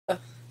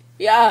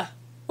Yeah,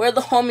 we're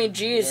the Homie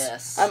G's.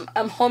 Yes.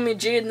 I'm Homie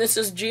G and this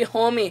is G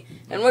Homie.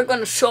 And we're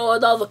gonna show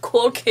what all the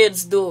cool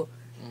kids do.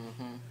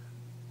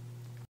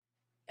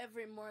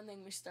 Every morning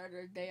we start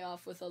our day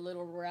off with a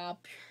little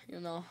rap, you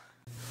know.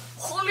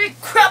 Holy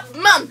crap,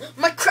 man!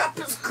 My crap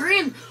is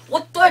green!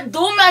 What do I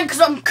do, man?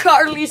 Cause I'm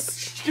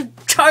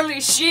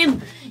Charlie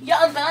Sheen.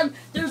 Yeah, man,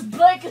 there's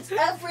blankets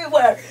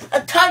everywhere.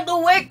 It's time to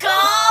wake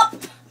up!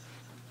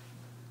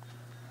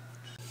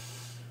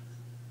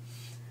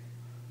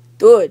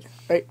 Dude,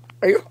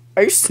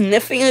 are you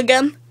sniffing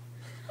again?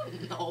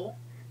 No.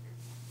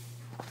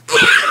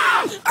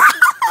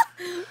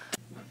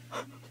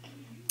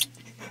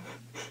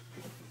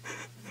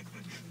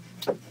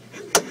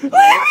 Leave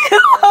me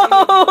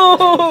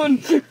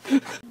alone!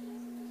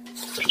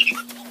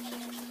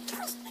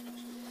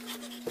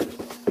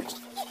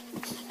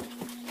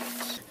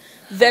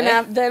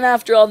 Then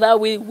after all that,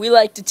 we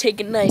like to take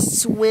a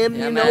nice swim,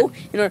 Yeah, you know, man.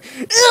 in our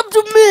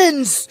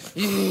abdomens.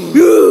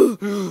 You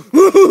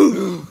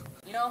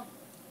know,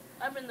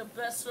 I've been the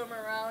best swimmer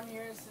around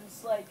here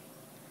since like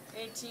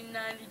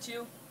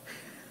 1892.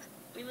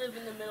 We live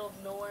in the middle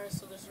of nowhere,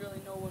 so there's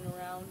really no one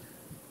around.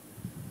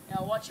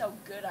 Now watch how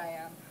good I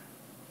am.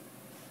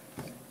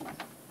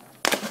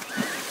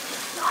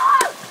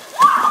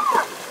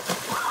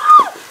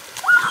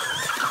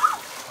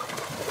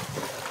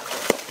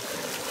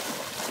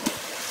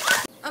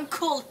 I'm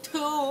cool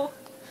too.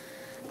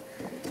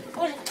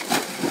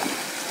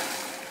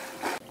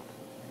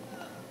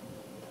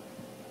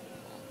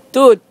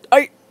 Dude,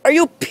 are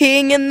you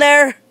peeing in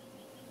there?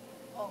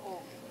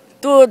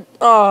 Dude,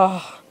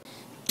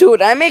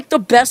 dude, I make the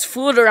best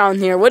food around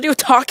here. What are you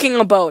talking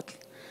about?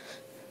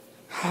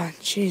 Oh,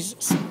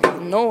 Jesus.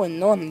 No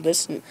one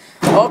listening.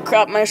 Oh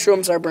crap, my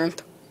shrooms are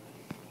burnt.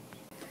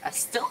 I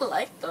still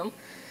like them.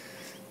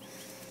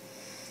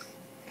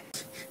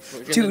 We're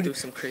gonna Dude, do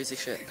some crazy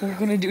shit. We're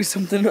gonna do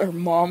something our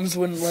moms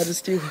wouldn't let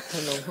us do.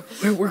 I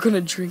know. We're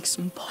gonna drink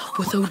some pop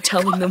without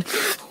telling them.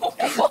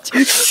 I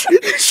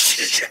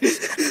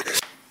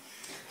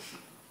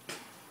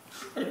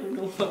don't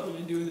know if I'm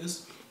gonna do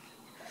this.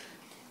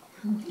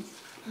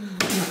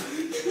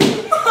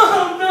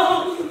 Oh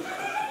no!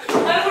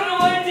 I don't know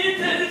why I did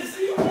this!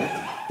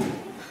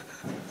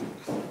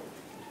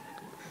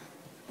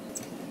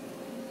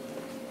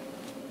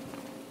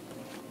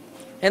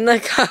 And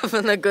like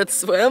having a good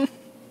swim?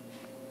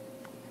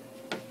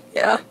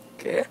 Yeah,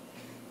 okay.